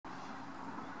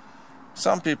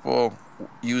Some people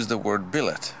use the word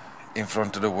billet in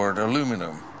front of the word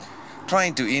aluminum,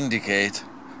 trying to indicate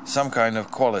some kind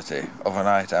of quality of an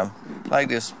item, like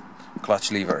this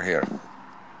clutch lever here.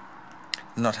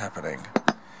 Not happening.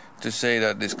 To say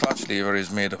that this clutch lever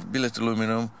is made of billet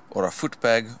aluminum, or a foot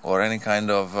peg, or any kind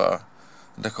of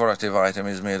decorative item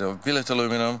is made of billet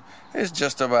aluminum, is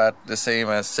just about the same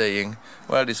as saying,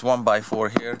 well, this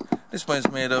 1x4 here, this one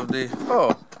is made of the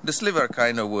sliver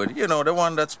kind of wood, you know, the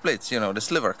one that splits, you know, the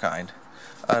sliver kind.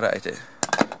 Alrighty.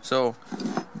 So,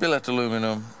 billet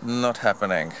aluminum, not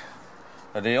happening.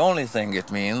 The only thing it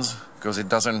means, because it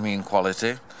doesn't mean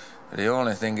quality, the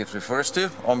only thing it refers to,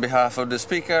 on behalf of the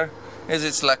speaker, is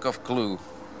its lack of clue.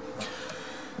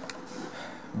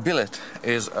 Billet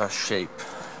is a shape.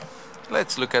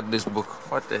 Let's look at this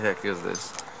book. What the heck is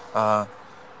this?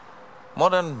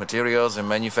 Modern Materials and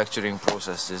Manufacturing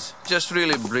Processes. Just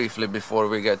really briefly before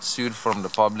we get sued from the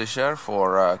publisher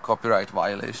for copyright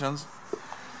violations.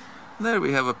 There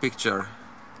we have a picture.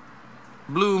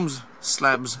 Blooms,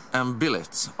 slabs and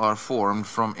billets are formed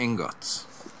from ingots.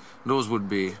 Those would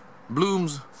be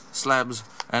blooms, slabs,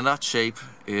 and that shape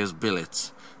is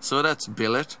billets. So that's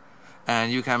billet,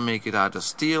 and you can make it out of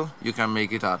steel, you can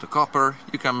make it out of copper,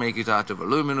 you can make it out of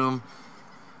aluminum,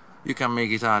 you can make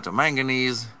it out of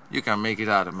manganese, you can make it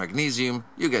out of magnesium.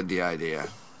 You get the idea.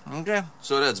 Okay,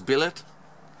 so that's billet.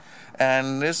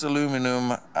 And this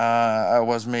aluminum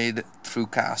was made through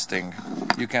casting.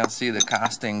 You can see the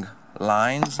casting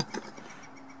lines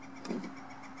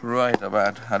right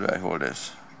about, how do I hold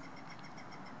this?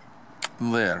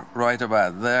 There, right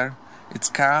about there. It's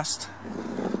cast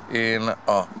in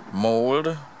a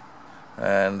mold,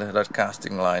 and that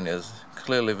casting line is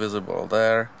clearly visible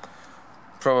there.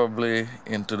 Probably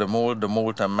into the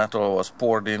molten metal was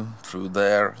poured in through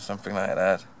there, something like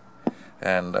that.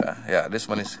 And yeah, this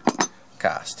one is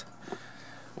cast.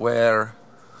 Where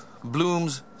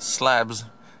blooms, slabs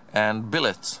and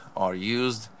billets are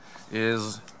used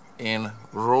is in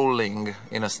rolling,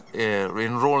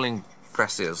 in rolling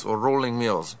presses or rolling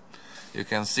mills. You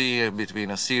can see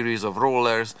between a series of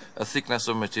rollers, a thickness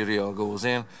of material goes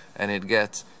in and it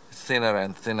gets thinner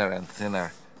and thinner and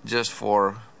thinner. Just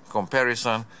for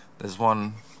comparison, there's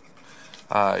one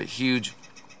huge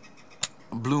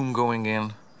bloom going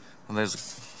in, and there's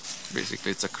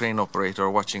basically, it's a crane operator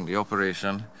watching the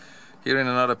operation. Here in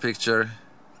another picture,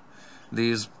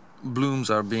 these blooms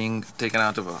are being taken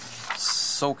out of a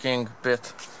soaking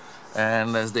pit,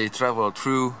 and as they travel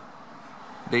through,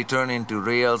 they turn into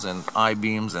rails and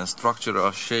I-beams and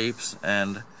structural shapes,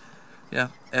 and yeah,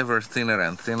 ever thinner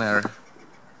and thinner.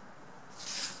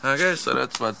 Okay, so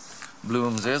that's what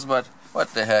blooms is, but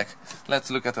what the heck.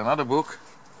 Let's look at another book.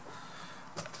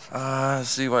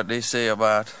 See what they say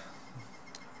about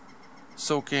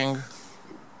soaking,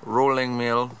 rolling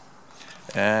mill,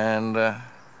 and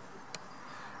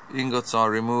ingots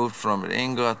are removed from the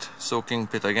ingot, soaking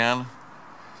pit again.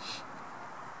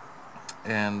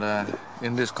 And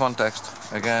in this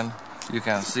context, again, you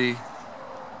can see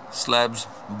slabs,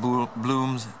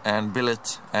 blooms and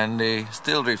billets, and they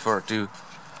still refer to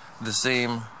the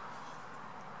same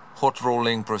hot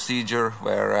rolling procedure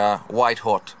where white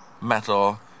hot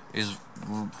metal is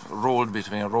rolled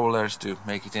between rollers to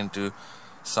make it into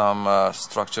some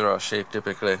structural shape,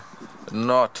 typically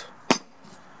not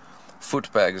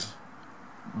foot pegs,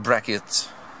 brackets,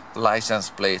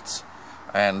 license plates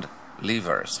and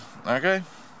levers. Okay,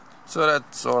 so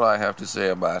that's all I have to say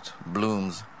about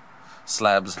blooms,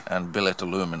 slabs and billet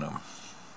aluminum.